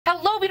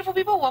Hello beautiful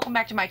people, welcome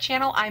back to my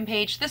channel. I'm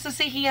Paige, this is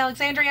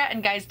Alexandria,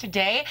 and guys,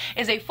 today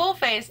is a full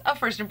face of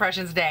First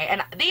Impressions Day,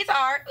 and these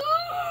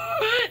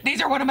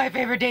are one of my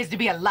favorite days to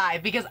be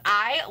alive because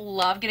I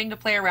love getting to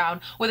play around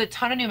with a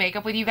ton of new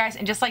makeup with you guys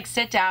and just like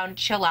sit down,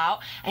 chill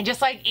out, and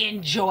just like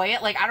enjoy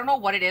it. Like, I don't know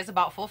what it is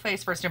about full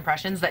face First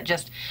Impressions that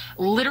just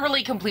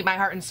literally complete my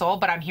heart and soul,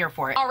 but I'm here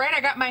for it. All right, I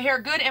got my hair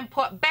good and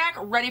put back,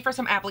 ready for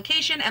some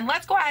application, and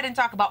let's go ahead and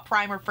talk about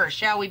primer first,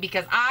 shall we?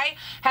 Because I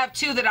have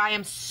two that I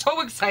am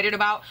so excited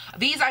about.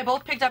 These I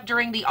both picked up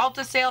during the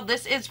Ulta sale.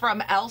 This is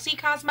from LC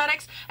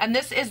Cosmetics, and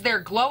this is their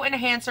Glow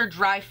Enhancer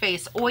Dry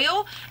Face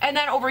Oil. And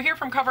then over here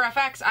from Cover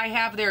FX, I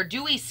have their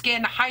Dewy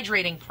Skin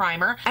Hydrating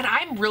Primer, and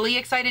I'm really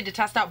excited to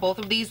test out both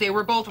of these. They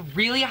were both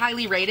really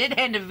highly rated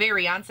and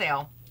very on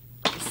sale.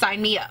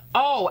 Sign me up.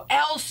 Oh,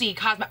 LC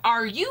Cosmetics.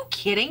 Are you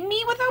kidding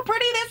me with how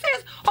pretty this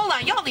is? Hold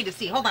on, y'all need to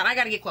see. Hold on, I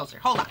gotta get closer.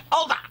 Hold on.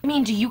 I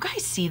mean, do you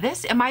guys see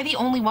this? Am I the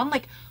only one?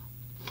 Like,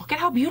 look at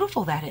how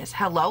beautiful that is.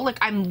 Hello? Like,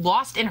 I'm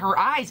lost in her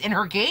eyes, in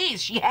her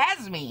gaze. She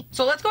has me.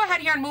 So let's go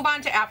ahead here and move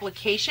on to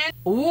application.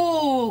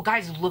 Ooh,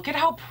 guys, look at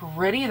how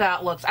pretty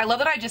that looks. I love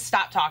that I just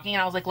stopped talking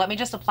and I was like, let me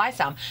just apply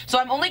some. So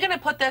I'm only gonna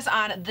put this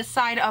on this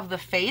side of the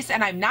face,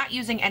 and I'm not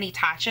using any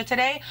Tatcha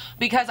today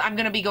because I'm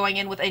gonna be going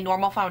in with a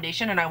normal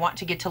foundation and I want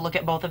to get to look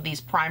at both of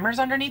these primers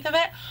underneath of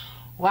it.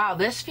 Wow,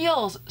 this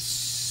feels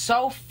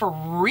so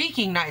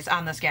freaking nice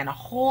on the skin.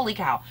 Holy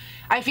cow.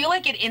 I feel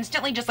like it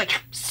instantly just like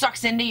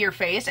sucks into your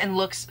face and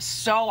looks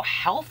so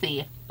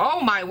healthy. Oh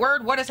my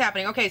word, what is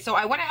happening? Okay, so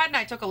I went ahead and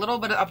I took a little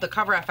bit of the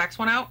Cover FX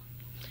one out.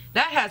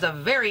 That has a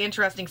very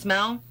interesting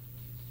smell.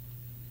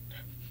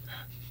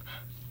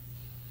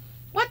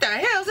 What the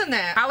hell's in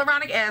that?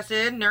 Hyaluronic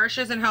acid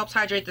nourishes and helps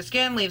hydrate the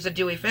skin, leaves a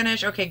dewy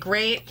finish. Okay,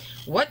 great.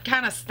 What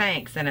kind of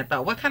stanks in it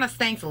though? What kind of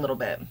stanks a little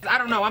bit? I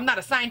don't know. I'm not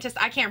a scientist.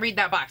 I can't read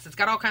that box. It's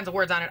got all kinds of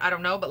words on it. I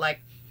don't know, but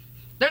like,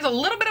 there's a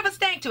little bit of a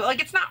stank to it. Like,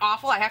 it's not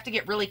awful. I have to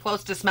get really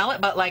close to smell it,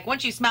 but like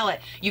once you smell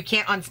it, you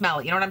can't unsmell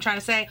it. You know what I'm trying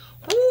to say?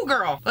 Ooh,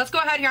 girl. Let's go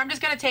ahead here. I'm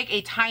just going to take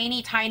a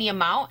tiny, tiny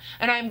amount,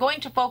 and I'm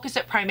going to focus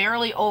it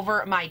primarily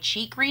over my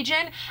cheek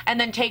region, and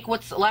then take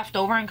what's left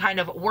over and kind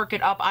of work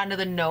it up onto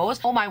the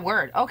nose. Oh my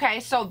word. Okay,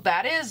 so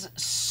that is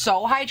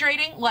so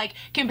hydrating. Like,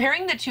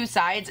 comparing the two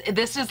sides,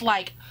 this is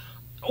like,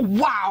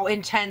 wow,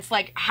 intense,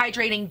 like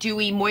hydrating,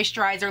 dewy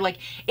moisturizer. Like,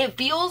 it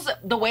feels,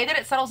 the way that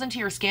it settles into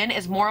your skin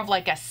is more of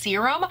like a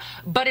serum,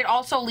 but it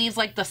also leaves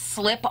like the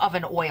slip of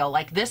an oil.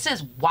 Like, this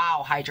is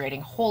wow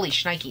hydrating. Holy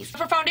shnikes.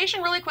 For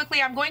foundation, really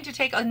quickly, I'm going to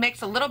take and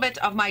mix a little bit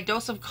of my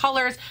Dose of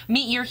Colors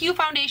Meet Your Hue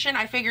foundation.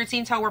 I figured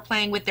since how we're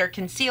playing with their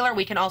concealer,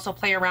 we can also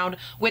play around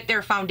with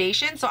their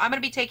foundation. So I'm going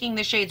to be taking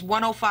the shades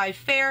 105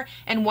 Fair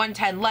and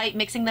 110 Light,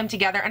 mixing them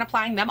together and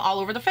applying them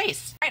all over the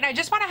face. All right, and I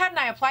just went ahead and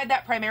I applied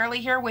that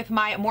primarily here with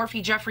my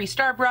Morphe Jeffree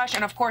Star brush,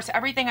 and of course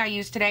everything I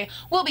use today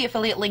will be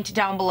affiliate linked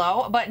down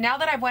below. But now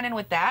that I've went in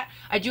with that,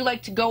 I do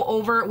like to go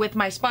over with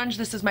my sponge.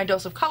 This is my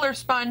Dose of Color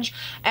sponge,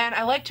 and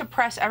I like to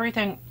press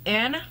everything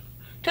in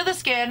to the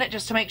skin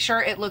just to make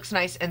sure it looks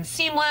nice and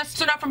seamless.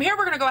 So now from here,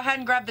 we're gonna go ahead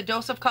and grab the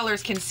Dose of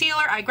Colors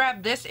concealer. I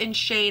grabbed this in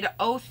shade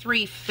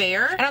 03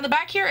 Fair. And on the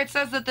back here, it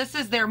says that this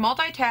is their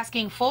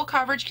multitasking full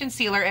coverage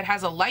concealer. It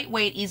has a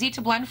lightweight, easy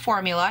to blend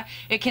formula.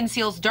 It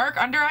conceals dark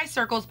under eye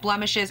circles,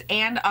 blemishes,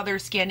 and other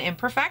skin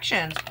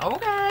imperfections.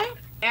 Okay. I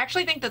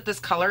actually think that this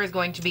color is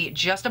going to be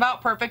just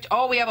about perfect.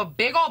 Oh, we have a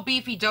big old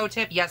beefy doe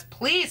tip. Yes,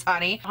 please,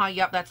 honey.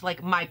 Yep, that's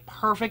like my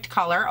perfect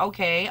color.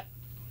 Okay.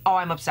 Oh,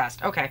 I'm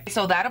obsessed. Okay,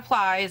 so that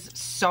applies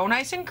so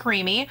nice and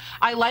creamy.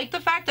 I like the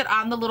fact that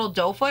on the little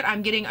doe foot,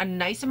 I'm getting a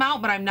nice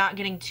amount, but I'm not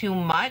getting too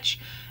much.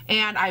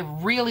 And I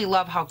really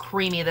love how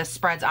creamy this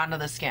spreads onto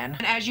the skin.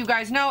 And as you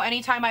guys know,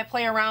 anytime I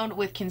play around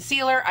with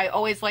concealer, I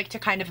always like to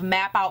kind of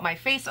map out my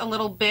face a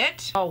little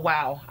bit. Oh,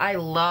 wow. I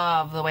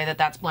love the way that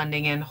that's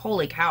blending in.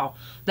 Holy cow.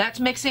 That's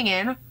mixing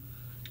in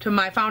to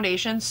my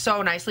foundation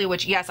so nicely,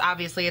 which, yes,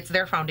 obviously it's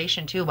their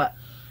foundation too, but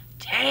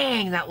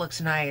dang, that looks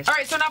nice. All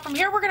right, so now from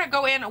here, we're gonna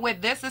go in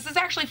with this. This is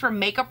actually from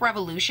Makeup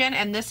Revolution,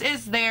 and this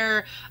is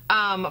their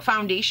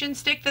foundation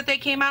stick that they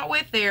came out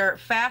with, their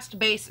Fast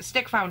Base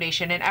Stick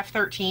Foundation in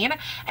F13.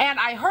 And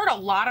I heard a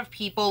lot of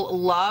people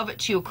love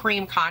to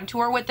cream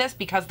contour with this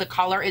because the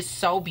color is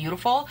so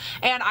beautiful.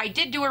 And I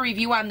did do a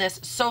review on this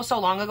so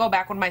long ago,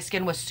 back when my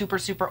skin was super,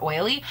 super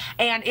oily,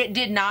 and it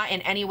did not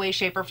in any way,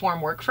 shape, or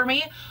form work for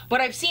me. But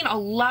I've seen a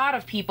lot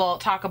of people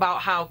talk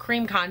about how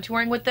cream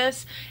contouring with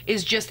this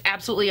is just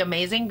absolutely amazing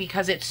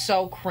because it's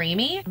so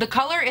creamy. The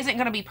color isn't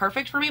going to be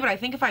perfect for me, but I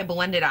think if I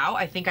blend it out,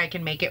 I think I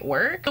can make it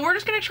work. So we're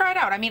just going to try it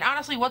out. I mean,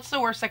 honestly, what's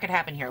the worst that could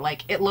happen here?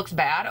 Like, it looks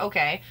bad.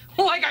 Okay.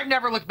 Like, I've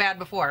never looked bad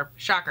before.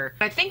 Shocker.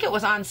 I think it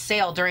was on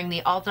sale during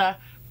the Ulta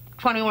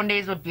 21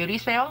 Days with Beauty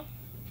sale.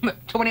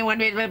 21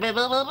 days, blah, blah,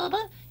 blah, blah,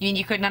 blah. You mean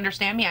you couldn't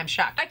understand me? I'm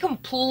shocked. I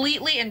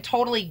completely and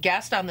totally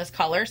guessed on this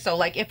color, so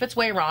like if it's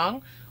way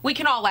wrong, we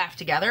can all laugh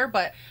together,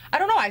 but I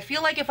don't know. I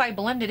feel like if I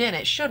blend it in,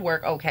 it should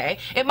work okay.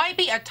 It might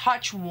be a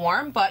touch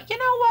warm, but you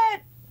know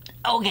what?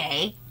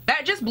 Okay.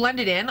 That just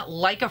blended in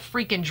like a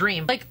freaking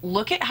dream. Like,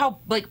 look at how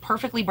like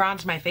perfectly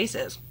bronzed my face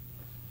is.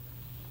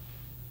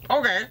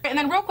 Okay. And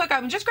then real quick,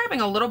 I'm just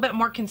grabbing a little bit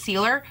more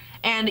concealer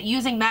and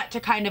using that to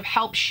kind of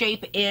help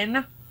shape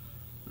in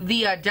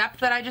the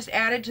depth that I just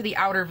added to the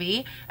outer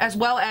V, as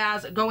well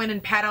as go in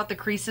and pat out the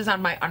creases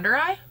on my under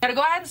eye. Gotta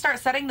go ahead and start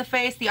setting the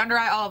face, the under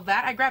eye, all of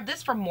that. I grabbed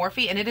this from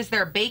Morphe, and it is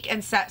their Bake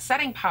and Set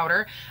setting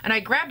powder, and I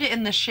grabbed it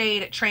in the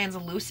shade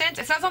Translucent.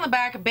 It says on the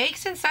back,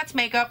 bakes and sets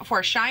makeup for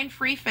a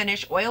shine-free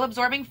finish,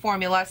 oil-absorbing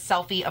formula,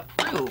 selfie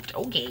approved.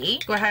 Okay.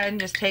 Go ahead and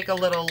just take a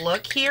little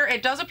look here.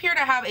 It does appear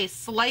to have a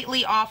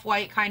slightly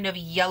off-white kind of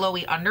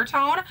yellowy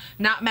undertone.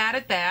 Not mad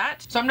at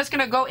that. So I'm just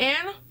gonna go in.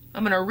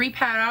 I'm going to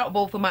re-pat out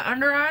both of my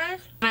under eyes,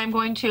 and I'm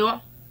going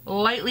to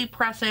lightly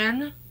press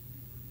in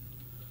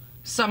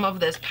some of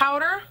this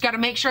powder. Got to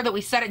make sure that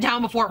we set it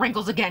down before it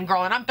wrinkles again,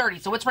 girl, and I'm 30,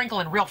 so it's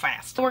wrinkling real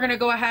fast. So we're going to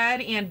go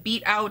ahead and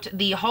beat out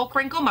the Hulk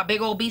wrinkle, my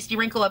big old beastie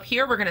wrinkle up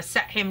here. We're going to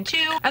set him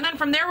too. And then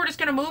from there, we're just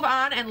going to move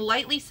on and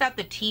lightly set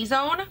the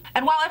T-zone.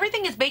 And while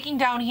everything is baking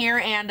down here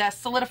and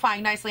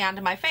solidifying nicely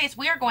onto my face,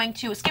 we are going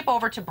to skip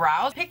over to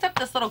brows. Picked up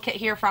this little kit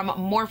here from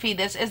Morphe.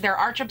 This is their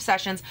Arch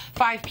Obsessions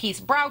 5-piece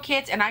brow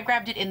kit, and I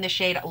grabbed it in the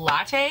shade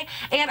Latte.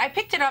 And I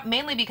picked it up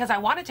mainly because I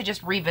wanted to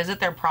just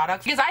revisit their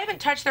products, because I haven't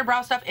touched their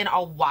brow stuff in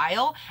a while.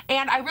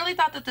 And I really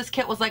thought that this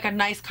kit was like a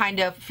nice kind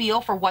of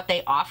feel for what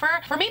they offer.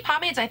 For me,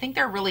 pomades, I think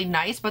they're really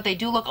nice, but they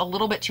do look a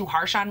little bit too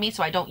harsh on me,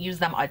 so I don't use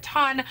them a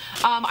ton.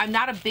 I'm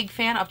not a big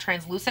fan of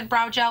translucent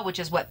brow gel, which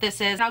is what this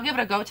is. And I'll give it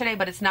a go today,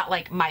 but it's not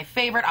like my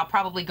favorite. I'll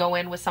probably go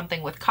in with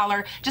something with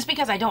color, just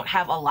because I don't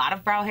have a lot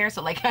of brow hair,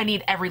 so like I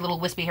need every little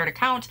wispy hair to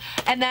count.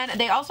 And then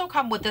they also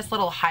come with this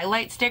little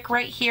highlight stick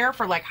right here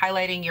for like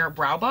highlighting your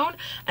brow bone,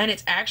 and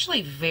it's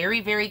actually very,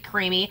 very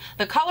creamy.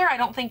 The color I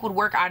don't think would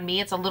work on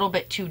me. It's a little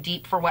bit too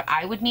deep for what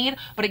I would need,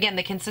 but again,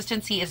 the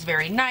consistency is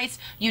very nice.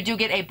 You do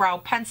get a brow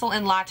pencil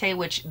in Latte,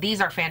 which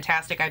these are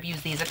fantastic. I've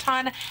used these a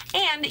ton.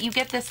 And you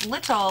get this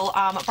little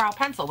brow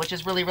pencil, which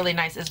is really, really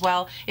nice as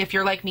well. If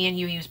you're like me and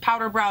you use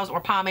powder brows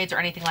or pomades or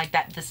anything like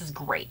that, this is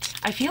great.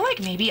 I feel like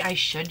maybe I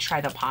should try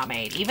the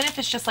pomade, even if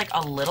it's just like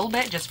a little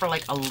bit, just for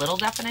like a little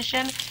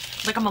definition.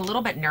 Like I'm a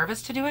little bit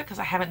nervous to do it because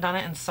I haven't done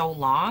it in so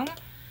long.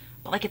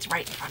 But like it's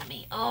right in front of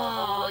me.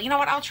 Oh, you know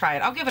what? I'll try it.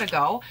 I'll give it a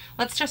go.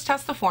 Let's just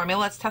test the formula.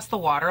 Let's test the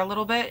water a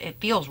little bit. It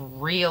feels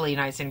really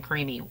nice and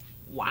creamy.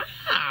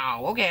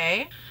 Wow.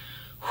 Okay.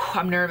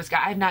 I'm nervous,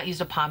 guys. I have not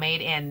used a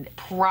pomade in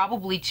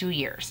probably 2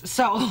 years.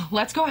 So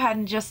let's go ahead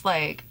and just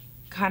like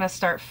kind of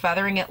start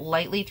feathering it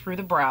lightly through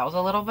the brows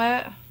a little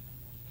bit.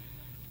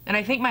 And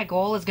I think my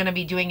goal is going to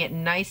be doing it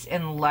nice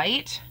and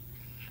light,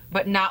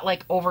 but not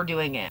like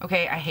overdoing it.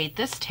 Okay, I hate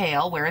this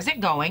tail. Where is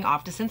it going?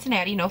 Off to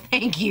Cincinnati. No,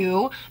 thank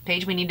you.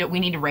 Paige, we need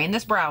to rein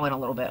this brow in a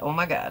little bit. Oh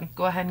my God.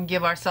 Go ahead and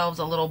give ourselves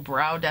a little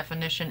brow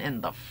definition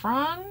in the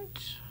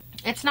front.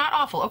 It's not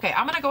awful. Okay,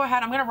 I'm gonna go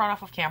ahead, I'm gonna run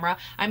off of camera.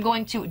 I'm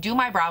going to do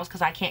my brows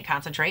because I can't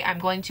concentrate. I'm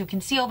going to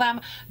conceal them,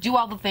 do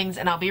all the things,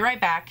 and I'll be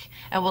right back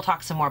and we'll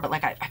talk some more. But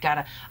like I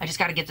just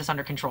gotta get this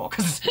under control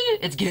because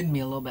it's getting me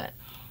a little bit.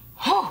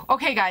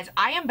 Okay guys,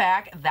 I am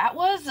back. That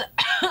was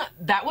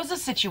that was a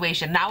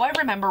situation. Now I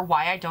remember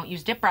why I don't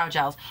use dip brow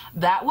gels.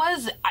 That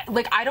was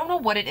like, I don't know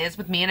what it is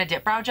with me and a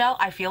dip brow gel.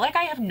 I feel like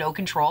I have no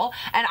control,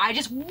 and I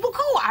just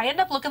I end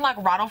up looking like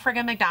Ronald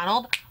friggin'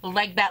 McDonald,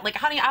 like that. Like,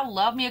 honey, I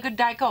love me a good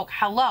Diet Coke.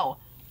 Hello.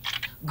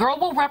 Girl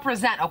will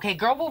represent, okay?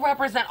 Girl will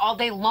represent all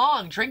day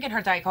long drinking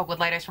her Diet Coke with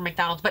light ice from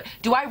McDonald's. But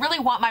do I really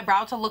want my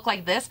brow to look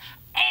like this?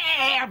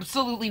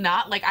 Absolutely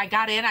not. Like, I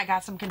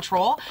got some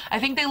control. I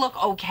think they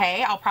look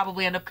okay. I'll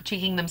probably end up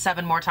critiquing them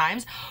 7 more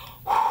times.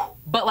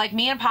 But like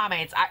me and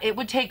pomades, it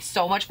would take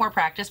so much more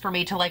practice for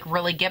me to like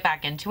really get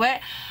back into it.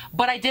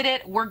 But I did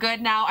it. We're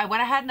good now. I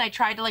went ahead and I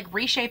tried to like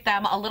reshape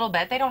them a little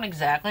bit. They don't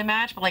exactly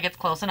match, but like it's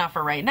close enough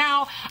for right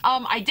now.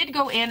 I did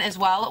go in as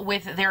well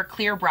with their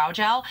clear brow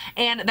gel,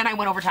 and then I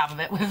went over top of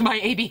it with my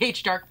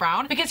ABH dark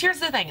brown, because here's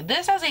the thing.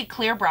 This as a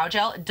clear brow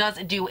gel does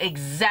do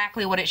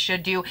exactly what it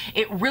should do.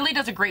 It really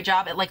does a great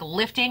job at like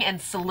lifting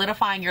and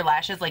solidifying your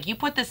lashes. Like, you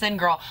put this in,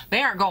 girl,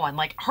 they aren't going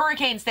like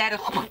hurricane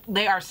status.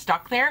 They are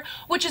stuck there,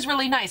 which is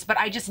really nice. But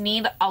I just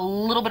need a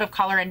little bit of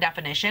color and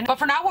definition. But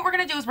for now, what we're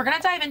gonna do is we're gonna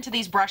dive into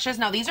these brushes.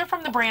 Now, these are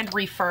from the brand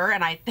Refer,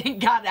 and I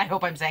think, God, I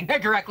hope I'm saying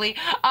that correctly.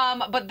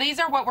 But these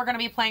are what we're gonna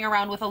be playing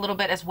around with a little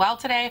bit as well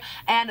today.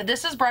 And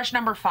this is brush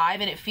number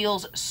 5, and it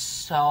feels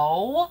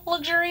so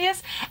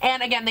luxurious.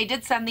 And again, they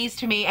did send these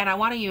to me, and I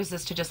wanna use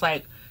this to just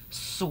like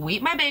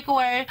sweep my bake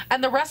away.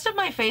 And the rest of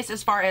my face,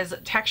 as far as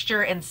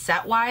texture and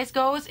set wise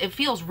goes, it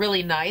feels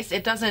really nice.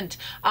 It doesn't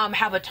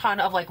have a ton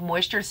of like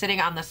moisture sitting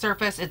on the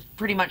surface. It's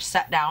pretty much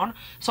set down.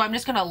 So I'm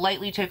just gonna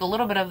lightly take a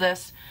little bit of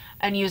this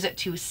and use it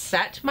to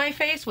set my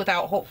face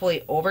without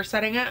hopefully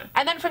oversetting it.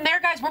 And then from there,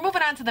 guys, we're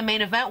moving on to the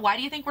main event. Why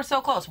do you think we're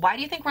so close? Why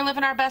do you think we're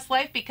living our best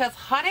life? Because,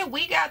 honey,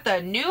 we got the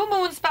new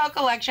Moon Spell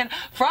collection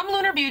from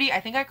Lunar Beauty.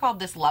 I think I called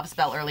this Love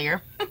Spell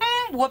earlier.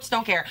 whoops,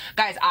 don't care.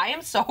 Guys, I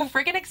am so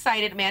freaking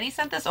excited. Manny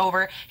sent this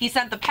over. He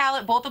sent the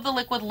palette, both of the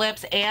liquid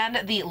lips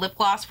and the lip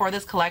gloss for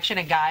this collection.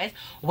 And guys,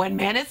 when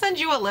Manny sends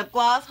you a lip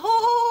gloss,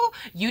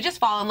 you just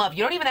fall in love.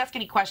 You don't even ask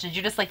any questions.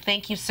 You're just like,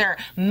 thank you, sir.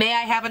 May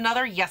I have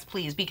another? Yes,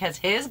 please, because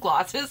his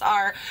glosses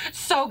are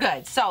so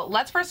good. So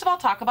let's first of all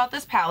talk about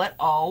this palette.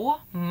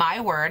 Oh my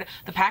word.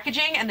 The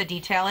packaging and the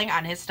detailing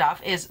on his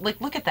stuff is like,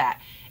 look at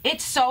that.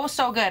 It's so,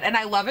 so good. And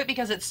I love it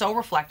because it's so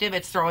reflective.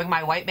 It's throwing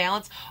my white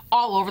balance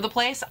all over the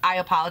place. I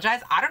apologize.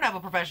 I don't have a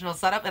professional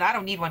setup and I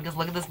don't need one because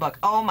look at this book.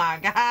 Oh my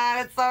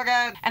God, it's so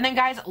good. And then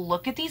guys,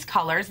 look at these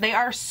colors. They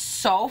are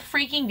so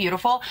freaking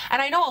beautiful.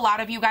 And I know a lot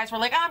of you guys were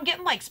like, oh, I'm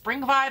getting like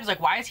spring vibes. Like,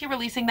 why is he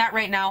releasing that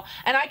right now?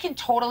 And I can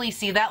totally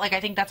see that. Like, I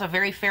think that's a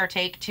very fair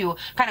take to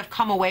kind of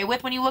come away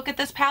with when you look at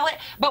this palette.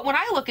 But when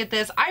I look at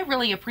this, I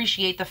really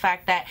appreciate the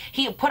fact that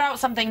he put out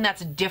something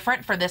that's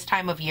different for this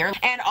time of year.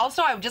 And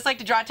also, I would just like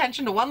to draw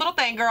attention to one little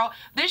thing, girl.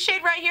 This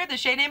shade right here, the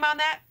shade name on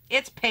that,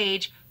 it's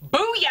Paige.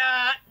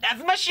 Booyah!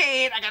 That's my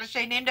shade. I got a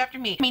shade named after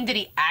me. I mean, did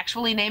he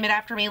actually name it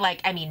after me?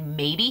 Like, I mean,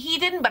 maybe he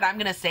didn't, but I'm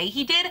gonna say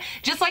he did.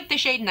 Just like the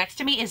shade next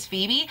to me is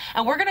Phoebe,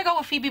 and we're gonna go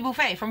with Phoebe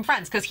Buffay from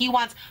Friends, because he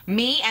wants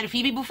me and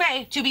Phoebe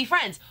Buffay to be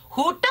friends.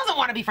 Who doesn't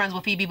want to be friends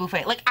with Phoebe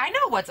Buffay? Like, I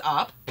know what's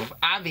up,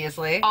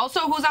 obviously. Also,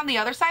 who's on the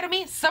other side of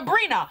me?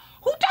 Sabrina.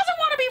 Who doesn't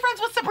want to be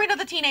friends with Sabrina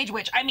the Teenage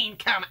Witch? I mean,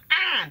 come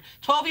on.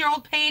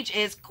 12-year-old Paige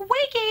is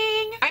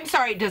quaking. I'm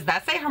sorry, does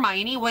that say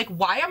Hermione? Like,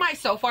 why am I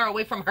so far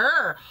away from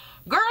her?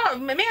 Girl,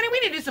 Manny, we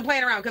need to do some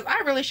playing around because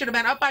I really should have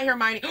been up by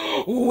Hermione.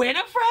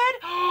 Winifred?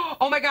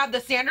 Oh my God,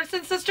 the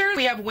Sanderson sisters.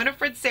 We have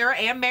Winifred, Sarah,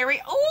 and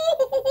Mary.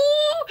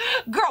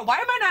 Ooh, girl, why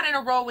am I not in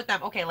a row with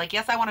them? Okay, like,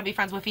 yes, I want to be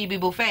friends with Phoebe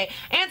Buffay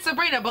and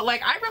Sabrina, but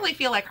like, I really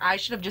feel like I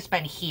should have just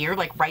been here,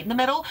 like right in the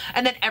middle,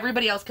 and then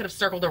everybody else could have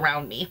circled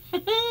around me.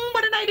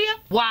 What an idea.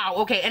 Wow,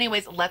 okay,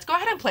 anyways, let's go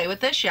ahead and play with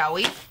this, shall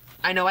we?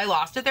 I know I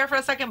lost it there for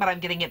a second, but I'm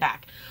getting it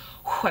back.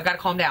 Whew, I gotta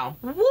calm down.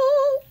 Woo!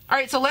 All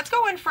right, so let's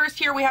go in first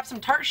here. We have some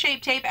Tarte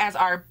Shape Tape as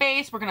our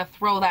base. We're gonna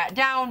throw that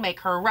down, make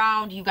her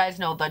round. You guys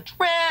know the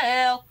drill.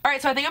 All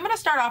right, so I think I'm gonna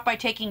start off by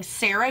taking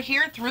Sarah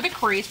here through the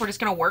crease. We're just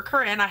gonna work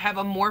her in. I have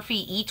a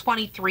Morphe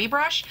E23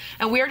 brush,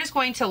 and we are just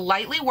going to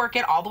lightly work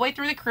it all the way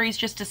through the crease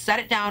just to set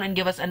it down and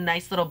give us a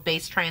nice little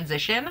base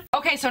transition.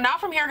 Okay, so now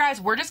from here,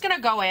 guys, we're just gonna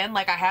go in.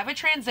 Like, I have a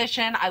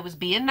transition. I was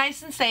being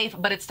nice and safe,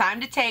 but it's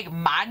time to take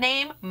my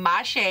name,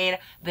 my shade,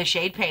 the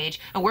shade Paige,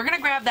 and we're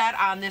gonna grab that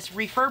on this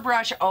Refer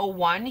Brush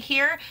 01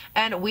 here.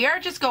 And we are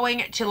just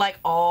going to like,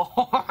 oh,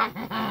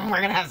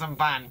 we're gonna have some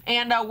fun.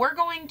 And we're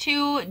going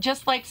to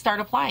just like start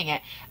applying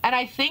it. And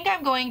I think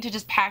I'm going to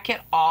just pack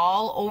it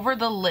all over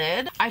the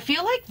lid. I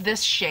feel like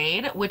this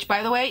shade, which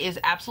by the way is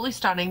absolutely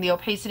stunning, the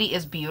opacity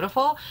is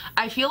beautiful.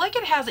 I feel like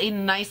it has a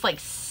nice like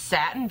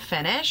satin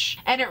finish,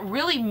 and it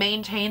really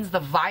maintains the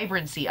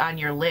vibrancy on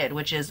your lid,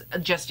 which is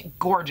just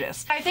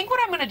gorgeous. I think what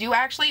I'm gonna do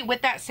actually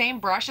with that same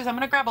brush is I'm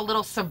gonna grab a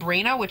little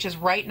Sabrina, which is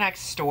right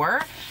next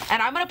door,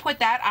 and I'm gonna put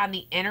that on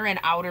the inner and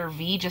outer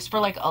V just for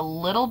like a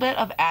little bit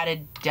of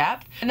added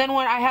depth. And then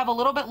when I have a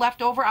little bit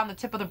left over on the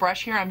tip of the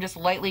brush here, I'm just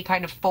lightly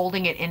kind of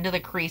folding it into the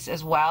crease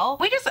as well.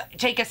 We just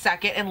take a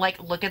second and like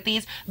look at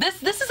these.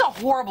 This is a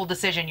horrible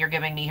decision you're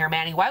giving me here,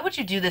 Manny. Why would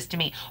you do this to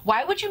me?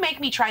 Why would you make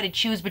me try to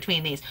choose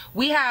between these?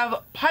 We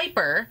have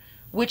Piper,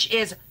 which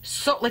is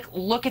so, like,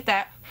 look at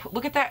that.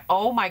 Look at that.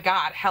 Oh my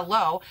God.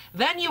 Hello.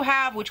 Then you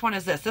have, which one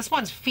is this? This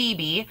one's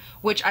Phoebe,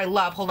 which I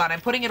love. Hold on.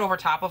 I'm putting it over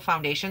top of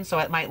foundation, so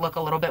it might look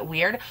a little bit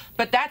weird,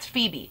 but that's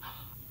Phoebe.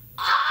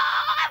 Oh,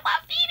 I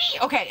love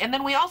Phoebe. Okay, and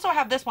then we also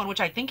have this one, which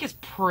I think is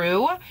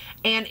Prue,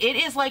 and it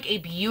is like a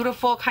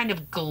beautiful kind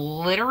of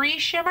glittery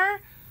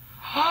shimmer.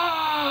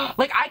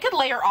 Like, I could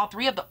layer all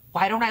three of them.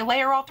 Why don't I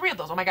layer all three of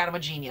those? Oh my God, I'm a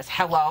genius.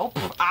 Hello.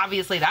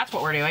 Obviously, that's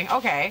what we're doing.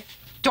 Okay.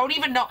 Don't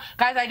even know.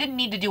 Guys, I didn't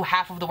need to do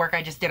half of the work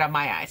I just did on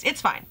my eyes. It's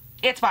fine.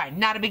 It's fine.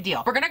 Not a big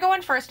deal. We're going to go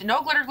in first,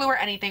 no glitter glue or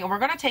anything, and we're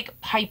going to take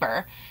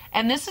Piper.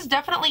 And this is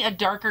definitely a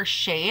darker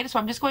shade, so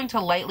I'm just going to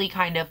lightly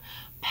kind of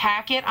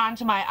pack it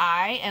onto my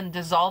eye and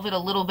dissolve it a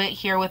little bit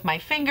here with my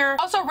finger.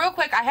 Also, real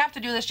quick, I have to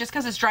do this just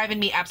because it's driving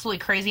me absolutely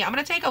crazy. I'm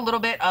going to take a little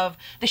bit of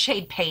the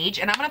shade Paige,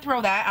 and I'm going to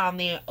throw that on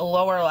the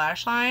lower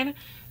lash line.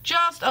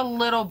 Just a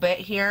little bit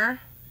here.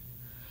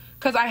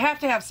 Because I have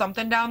to have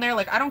something down there.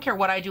 Like, I don't care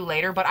what I do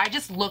later, but I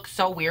just look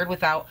so weird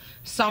without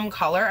some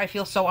color. I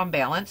feel so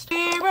unbalanced.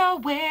 Vera,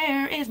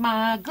 where is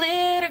my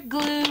glitter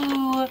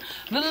glue?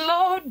 The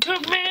Lord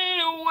took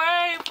me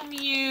away from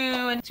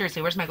you. And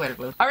seriously, where's my glitter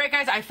glue? All right,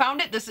 guys, I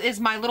found it. This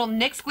is my little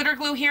NYX glitter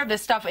glue here.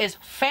 This stuff is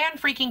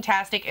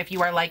fan-freaking-tastic if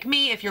you are like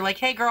me. If you're like,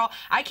 hey, girl,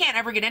 I can't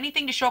ever get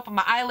anything to show up on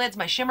my eyelids.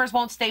 My shimmers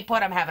won't stay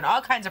put. I'm having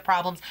all kinds of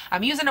problems.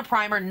 I'm using a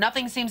primer.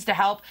 Nothing seems to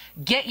help.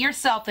 Get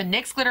yourself the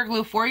NYX glitter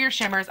glue for your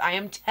shimmers. I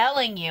am telling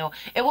you,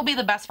 it will be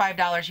the best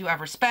 $5 you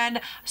ever spend.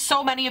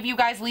 So many of you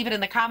guys leave it in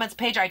the comments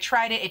page. I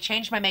tried it. It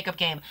changed my makeup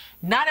game.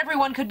 Not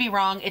everyone could be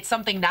wrong. It's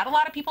something not a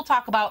lot of people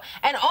talk about,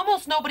 and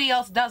almost nobody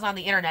else does on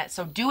the internet.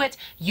 So do it.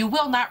 You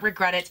will not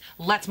regret it.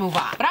 Let's move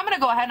on. But I'm going to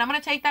go ahead and I'm going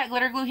to take that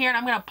glitter glue here and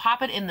I'm going to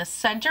pop it in the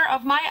center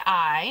of my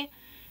eye.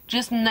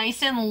 Just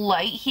nice and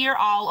light here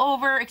all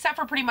over, except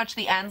for pretty much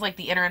the ends, like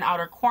the inner and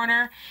outer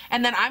corner.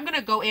 And then I'm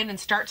gonna go in and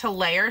start to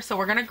layer. So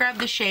we're gonna grab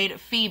the shade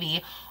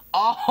Phoebe.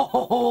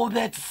 Oh,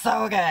 that's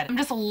so good. I'm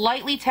just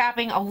lightly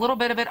tapping a little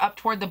bit of it up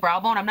toward the brow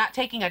bone. I'm not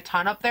taking a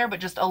ton up there, but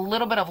just a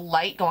little bit of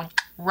light going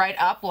right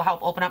up will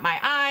help open up my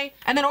eye.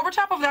 And then over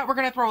top of that, we're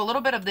gonna throw a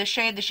little bit of this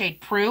shade, the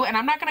shade Prue, and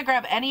I'm not gonna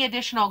grab any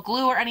additional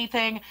glue or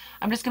anything.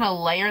 I'm just gonna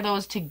layer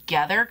those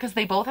together because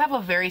they both have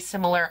a very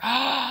similar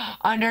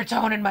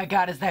undertone, and my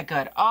God, is that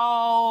good.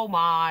 Oh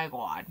my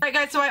God. All right,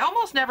 guys, so I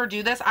almost never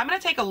do this. I'm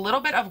gonna take a little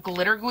bit of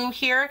glitter glue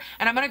here,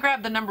 and I'm gonna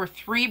grab the number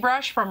 3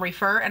 brush from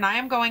Refer, and I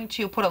am going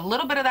to put a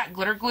little bit of that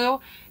glitter glue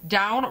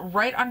down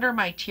right under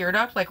my tear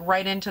duct, like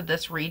right into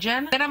this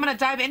region. Then I'm gonna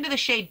dive into the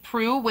shade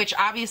Prue, which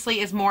obviously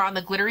is more on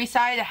the glittery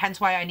side,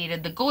 hence why I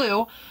needed the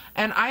glue.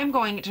 And I'm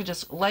going to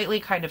just lightly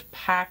kind of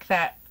pack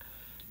that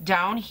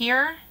down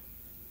here.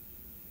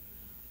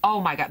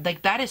 Oh my God,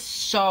 like that is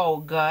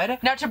so good.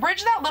 Now to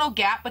bridge that little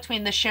gap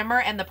between the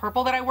shimmer and the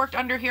purple that I worked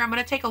under here, I'm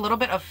gonna take a little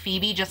bit of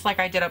Phoebe, just like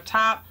I did up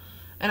top,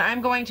 and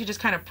I'm going to just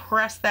kind of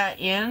press that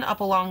in up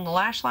along the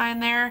lash line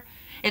there.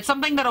 It's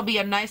something that'll be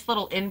a nice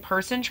little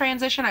in-person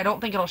transition. I don't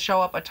think it'll show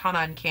up a ton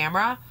on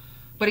camera,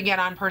 but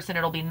again, on person,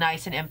 it'll be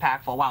nice and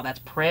impactful. Wow, that's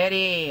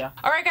pretty. All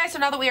right, guys, so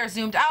now that we are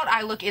zoomed out,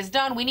 eye look is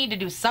done. We need to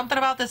do something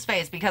about this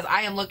face because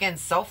I am looking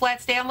so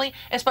flat Stanley,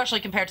 especially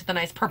compared to the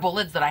nice purple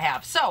lids that I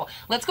have. So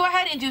let's go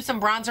ahead and do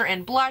some bronzer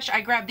and blush. I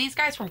grabbed these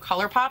guys from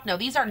ColourPop. Now,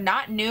 these are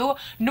not new,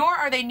 nor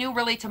are they new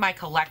really to my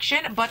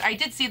collection, but I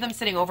did see them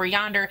sitting over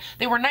yonder.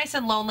 They were nice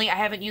and lonely. I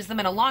haven't used them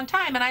in a long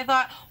time, and I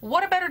thought,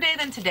 what a better day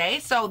than today?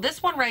 So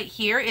this one right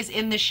here is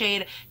in the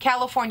shade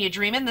California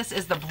Dreamin'. This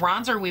is the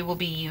bronzer we will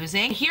be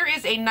using. Here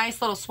is a nice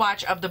little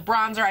swatch of the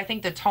bronzer. I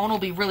think the tone will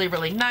be really,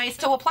 really nice.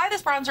 To apply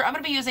this bronzer, I'm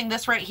going to be using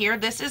this right here.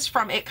 This is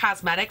from IT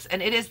Cosmetics,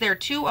 and it is their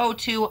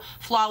 202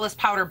 Flawless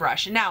Powder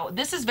Brush. Now,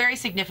 this is very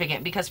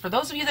significant because for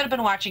those of you that have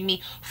been watching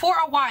me for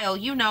a while,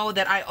 you know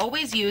that I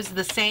always use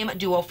the same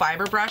duo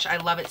fiber brush. I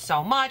love it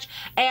so much,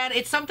 and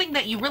it's something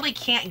that you really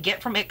can't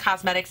get from IT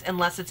Cosmetics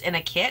unless it's in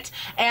a kit,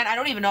 and I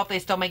don't even know if they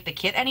still make the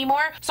kit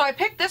anymore. So I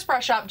picked this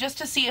brush up just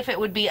to see if it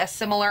would be a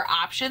similar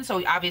option,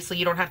 so obviously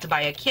you don't have to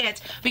buy a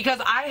kit, because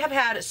I have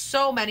had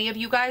so many of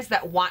you guys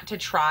that want to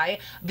try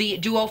the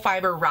duo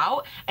fiber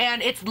route,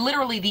 and it's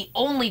literally the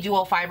only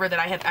duo fiber that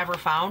I have ever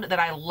found that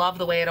I love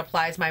the way it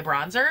applies my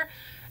bronzer,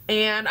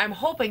 and I'm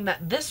hoping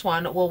that this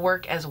one will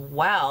work as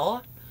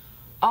well.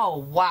 Oh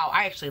wow,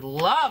 I actually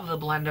love the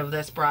blend of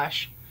this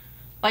brush.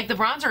 Like, the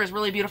bronzer is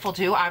really beautiful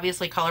too.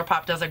 Obviously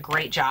ColourPop does a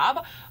great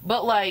job,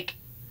 but like,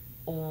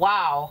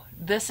 wow,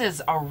 this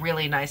is a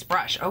really nice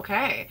brush.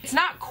 Okay. It's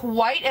not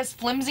quite as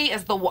flimsy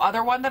as the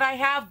other one that I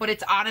have, but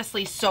it's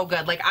honestly so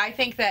good. Like, I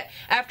think that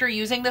after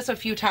using this a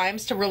few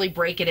times to really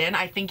break it in,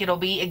 I think it'll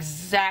be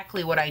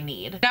exactly what I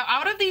need. Now,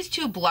 out of these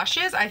two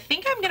blushes, I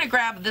think I'm gonna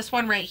grab this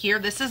one right here.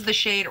 This is the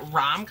shade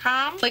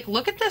Rom-Com. Like,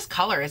 look at this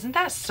color. Isn't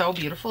that so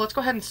beautiful? Let's go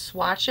ahead and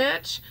swatch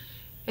it.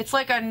 It's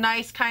like a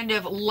nice kind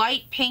of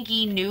light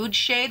pinky nude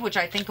shade, which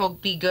I think will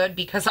be good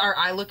because our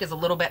eye look is a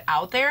little bit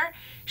out there.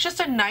 It's just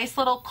a nice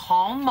little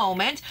calm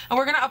moment. And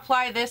we're going to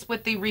apply this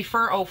with the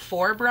Refer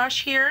 04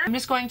 brush here. I'm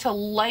just going to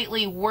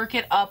lightly work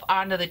it up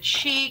onto the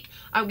cheek.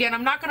 Again,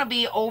 I'm not going to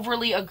be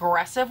overly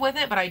aggressive with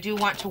it, but I do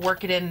want to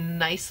work it in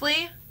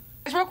nicely.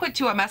 Just real quick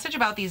too, a message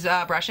about these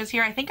brushes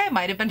here. I think I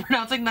might have been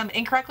pronouncing them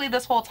incorrectly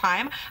this whole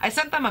time. I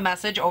sent them a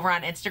message over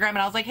on Instagram and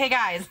I was like, hey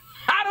guys,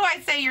 how do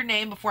I say your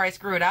name before I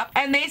screw it up?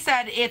 And they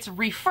said it's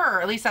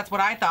refer, at least that's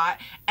what I thought,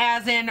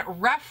 as in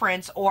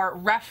reference or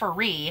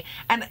referee.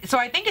 And so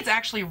I think it's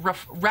actually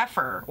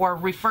refer or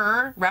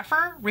refer.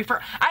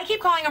 I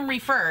keep calling them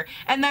refer.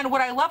 And then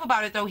what I love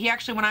about it though, he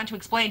actually went on to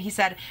explain, he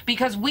said,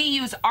 because we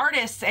use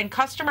artists and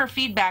customer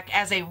feedback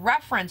as a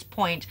reference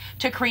point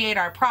to create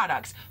our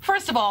products.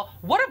 First of all,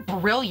 what a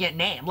brilliant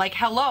name. Like,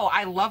 hello,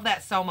 I love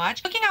that so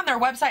much. Looking on their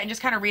website and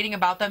just kind of reading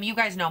about them, you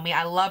guys know me,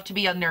 I love to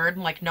be a nerd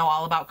and like know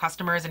all about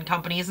customers and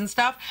companies and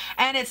stuff.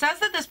 And it says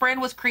that this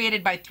brand was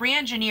created by 3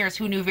 engineers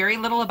who knew very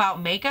little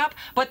about makeup,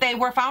 but they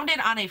were founded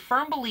on a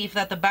firm belief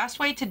that the best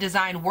way to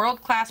design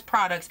world-class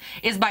products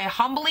is by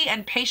humbly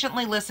and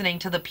patiently listening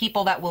to the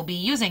people that will be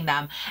using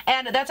them.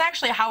 And that's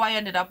actually how I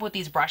ended up with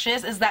these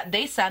brushes, is that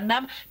they send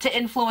them to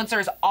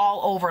influencers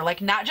all over, like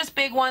not just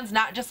big ones,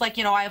 not just like,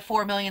 you know, I have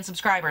 4 million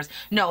subscribers.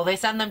 No, they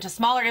send them to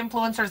smaller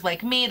influencers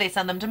like me, they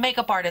send them to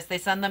makeup artists, they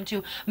send them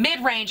to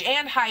mid-range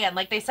and high-end,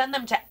 like they send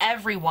them to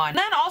everyone. And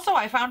then also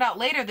I found out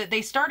later that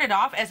they started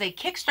off as a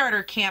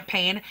Kickstarter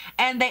campaign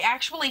and they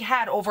actually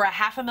had over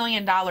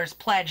 $500,000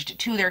 pledged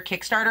to their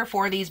Kickstarter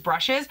for these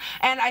brushes,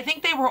 and I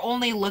think they were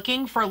only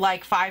looking for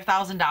like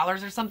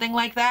 $5,000 or something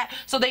like that.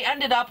 So they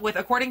ended up with,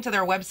 according to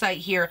their website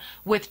here,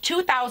 with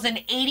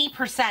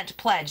 2,080%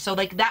 pledge, so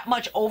like that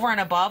much over and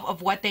above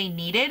of what they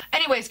needed.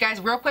 Anyways guys,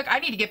 real quick, I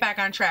need to get back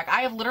on track.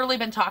 I have literally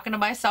been talking to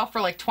myself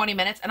for like 20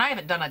 minutes and I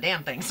haven't done a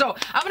damn thing. So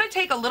I'm going to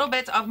take a little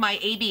bit of my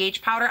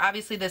ABH powder.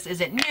 Obviously this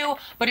isn't new,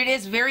 but it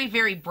is very,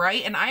 very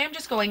bright, and I am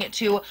just going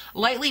to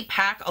lightly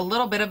pack a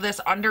little bit of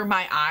this under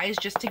my eyes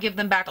just to give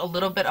them back a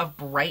little bit of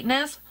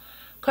brightness.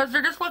 because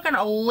they're just looking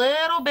a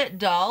little bit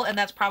dull, and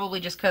that's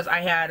probably just because I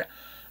had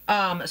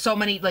so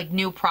many like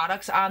new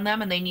products on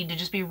them and they need to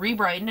just be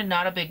re-brightened, and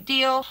not a big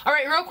deal. All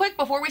right, real quick,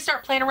 before we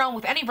start playing around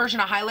with any version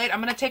of highlight,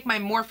 I'm going to take my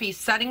Morphe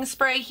setting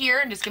spray here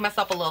and just give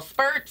myself a little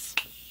spurts.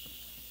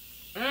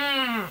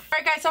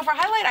 Alright guys, so for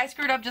highlight I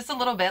screwed up just a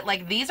little bit.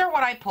 Like, these are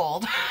what I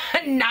pulled.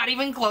 Not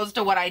even close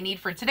to what I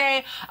need for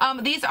today.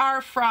 These are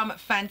from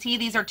Fenty.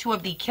 These are 2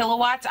 of the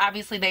kilowatts.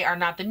 Obviously they are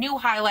not the new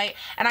highlight,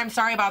 and I'm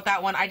sorry about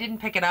that one. I didn't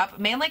pick it up,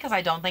 mainly because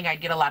I don't think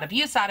I'd get a lot of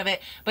use out of it,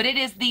 but it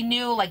is the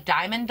new like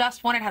diamond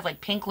dust one. It has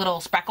like pink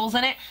little speckles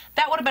in it.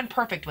 That would have been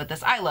perfect with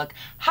this eye look.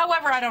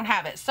 However, I don't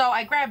have it, so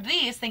I grabbed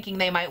these thinking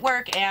they might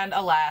work, and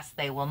alas,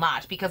 they will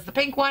not, because the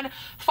pink one,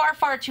 far,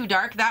 far too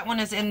dark. That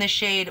one is in the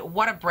shade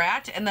What a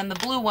Brat, and then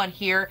the blue one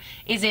here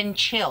is in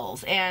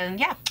Chills, and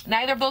yeah,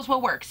 neither of those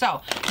will work,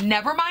 so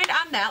never mind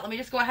on that. Let me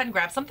just go ahead and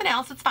grab something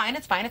else. It's fine,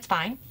 it's fine, it's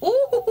fine.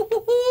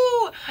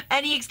 Ooh,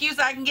 any excuse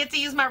I can get to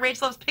use my Rach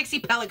Loves Pixie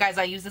palette, guys.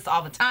 I use this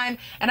all the time,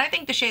 and I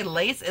think the shade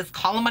Lace is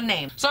calling my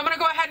name. So I'm gonna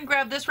go ahead and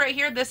grab this right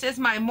here. This is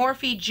my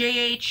Morphe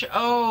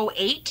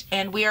JH08,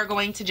 and we are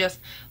going to just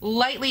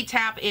lightly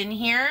tap in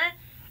here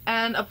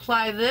and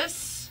apply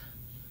this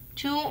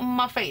to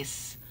my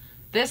face.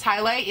 This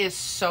highlight is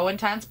so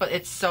intense, but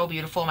it's so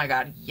beautiful. Oh my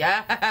God.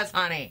 Yes,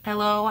 honey.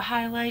 Hello,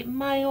 highlight,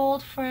 my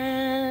old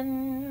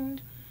friend.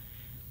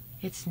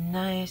 It's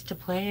nice to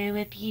play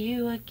with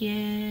you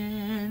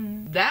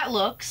again. That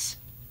looks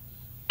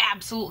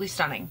absolutely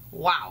stunning.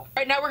 Wow. All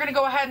right, now we're gonna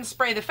go ahead and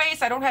spray the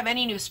face. I don't have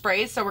any new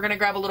sprays, so we're gonna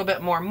grab a little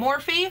bit more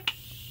Morphe.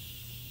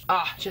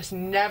 Ah, just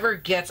never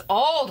gets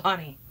old,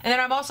 honey. And then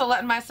I'm also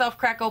letting myself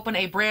crack open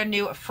a brand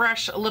new,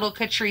 fresh little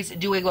Catrice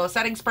Dewy Glow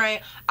Setting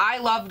Spray. I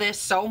love this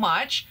so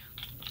much.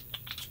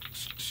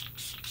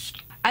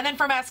 And then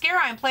for mascara,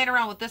 I'm playing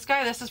around with this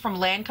guy. This is from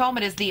Lancome.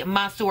 It is the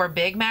Monsieur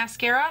Big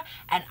Mascara,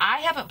 and I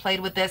haven't played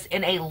with this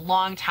in a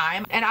long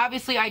time. And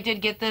obviously I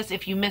did get this,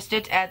 if you missed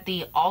it, at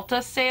the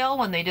Ulta sale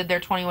when they did their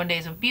 21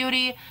 Days of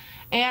Beauty.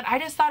 And I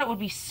just thought it would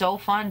be so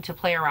fun to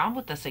play around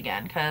with this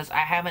again, because I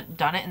haven't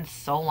done it in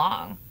so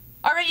long.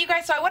 Alright you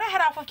guys, so I went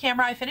ahead off of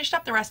camera. I finished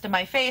up the rest of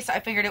my face. I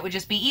figured it would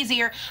just be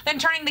easier than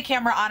turning the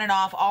camera on and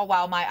off all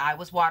while my eye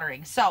was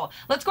watering. So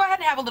let's go ahead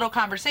and have a little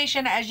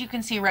conversation. As you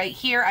can see right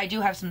here, I do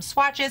have some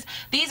swatches.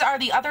 These are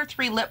the other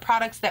 3 lip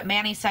products that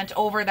Manny sent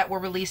over that were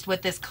released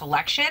with this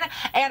collection.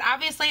 And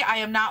obviously I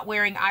am not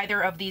wearing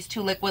either of these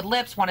 2 liquid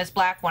lips. One is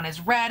black, one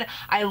is red.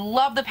 I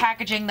love the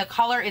packaging. The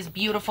color is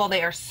beautiful.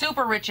 They are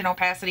super rich in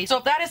opacity. So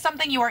if that is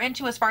something you are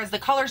into as far as the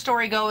color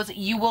story goes,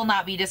 you will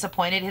not be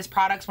disappointed. His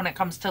products, when it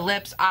comes to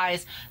lips, eyes,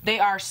 they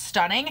are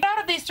stunning.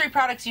 Out of these 3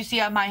 products you see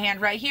on my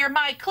hand right here,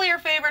 my clear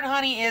favorite,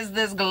 honey, is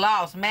this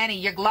gloss. Manny,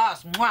 your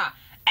gloss, mwah.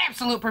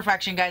 Absolute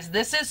perfection, guys.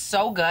 This is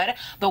so good.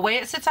 The way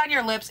it sits on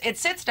your lips, it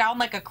sits down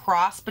like a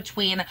cross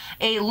between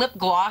a lip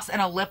gloss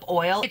and a lip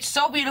oil. It's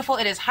so beautiful.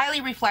 It is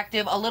highly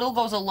reflective. A little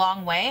goes a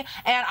long way.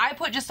 And I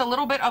put just a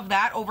little bit of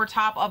that over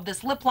top of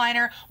this lip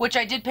liner, which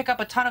I did pick up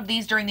a ton of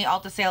these during the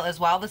Ulta sale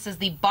as well. This is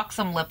the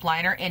Buxom lip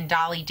liner in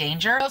Dolly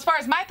Danger. So as far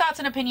as my thoughts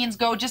and opinions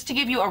go, just to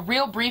give you a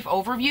real brief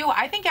overview,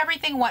 I think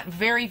everything went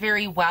very,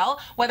 very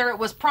well. Whether it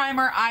was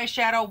primer,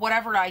 eyeshadow,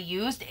 whatever I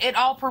used, it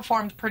all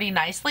performed pretty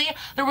nicely.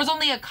 There was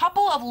only a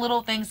couple of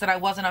little things that I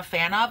wasn't a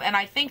fan of, and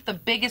I think the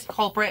biggest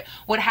culprit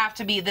would have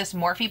to be this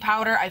Morphe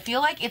powder. I feel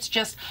like it's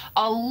just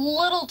a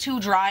little too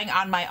drying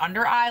on my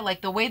under eye,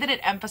 like the way that it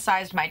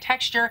emphasized my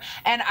texture.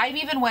 And I've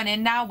even went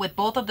in now with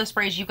both of the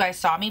sprays you guys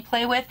saw me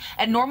play with,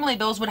 and normally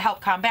those would help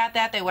combat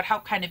that. They would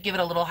help kind of give it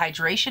a little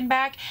hydration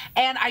back,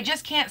 and I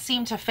just can't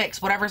seem to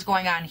fix whatever's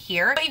going on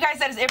here. But you guys,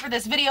 that is it for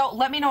this video.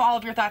 Let me know all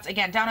of your thoughts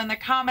again down in the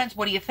comments.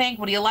 What do you think?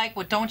 What do you like?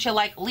 What don't you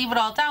like? Leave it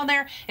all down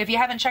there. If you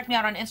haven't checked me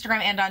out on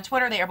Instagram and on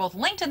Twitter, they are both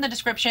linked in the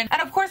description.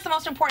 And of course, the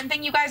most important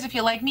thing, you guys, if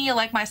you like me, you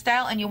like my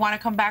style, and you want to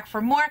come back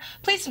for more,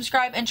 please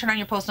subscribe and turn on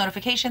your post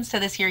notifications to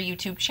this here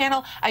YouTube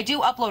channel. I do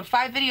upload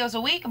 5 videos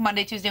a week,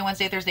 Monday, Tuesday,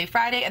 Wednesday, Thursday,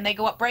 Friday, and they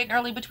go up bright and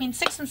early between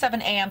 6 and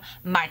 7 a.m.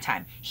 my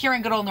time here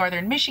in good old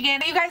Northern Michigan.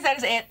 But you guys, that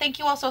is it. Thank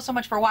you all so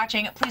much for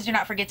watching. Please do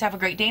not forget to have a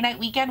great day, night,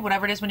 weekend,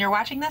 whatever it is when you're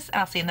watching this, and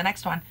I'll see you in the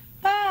next one.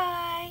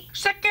 Bye.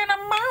 Second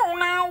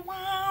wow,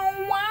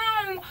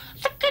 wow.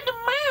 Second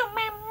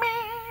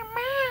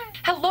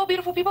hello,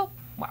 beautiful people.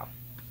 Wow.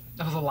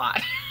 That was a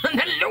lot.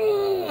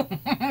 Hello!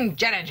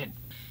 Jet engine.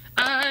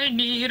 I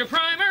need a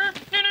primer.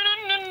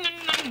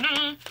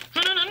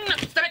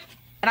 Stop it.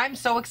 And I'm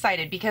so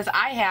excited because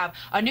I have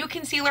a new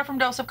concealer from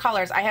Dose of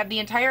Colors. I have the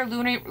entire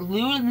kicking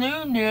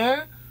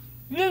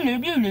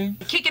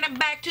it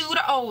back to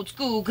the old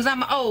school because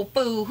I'm an old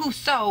fool who's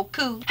so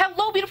cool.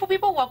 Hello, beautiful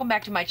people. Welcome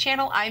back to my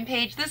channel. I'm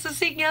Paige. This is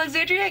Seeking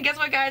Alexandria. And guess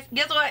what, guys?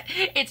 Guess what?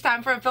 It's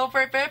time for a fill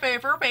for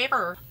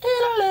paper.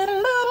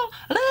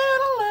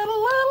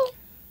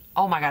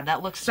 Oh my God,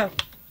 that looks so...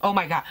 Oh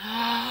my God.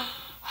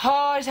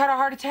 Oh, I just had a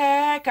heart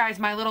attack. Guys,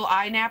 my little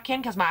eye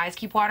napkin, because my eyes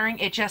keep watering,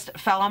 it just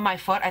fell on my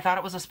foot. I thought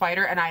it was a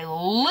spider, and I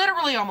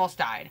literally almost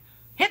died.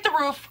 Hit the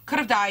roof. Could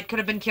have died. Could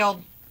have been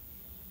killed.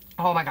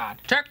 Oh my God.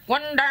 Take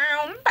one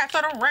down, pass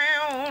it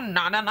around.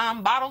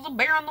 99 bottles of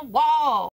beer on the wall.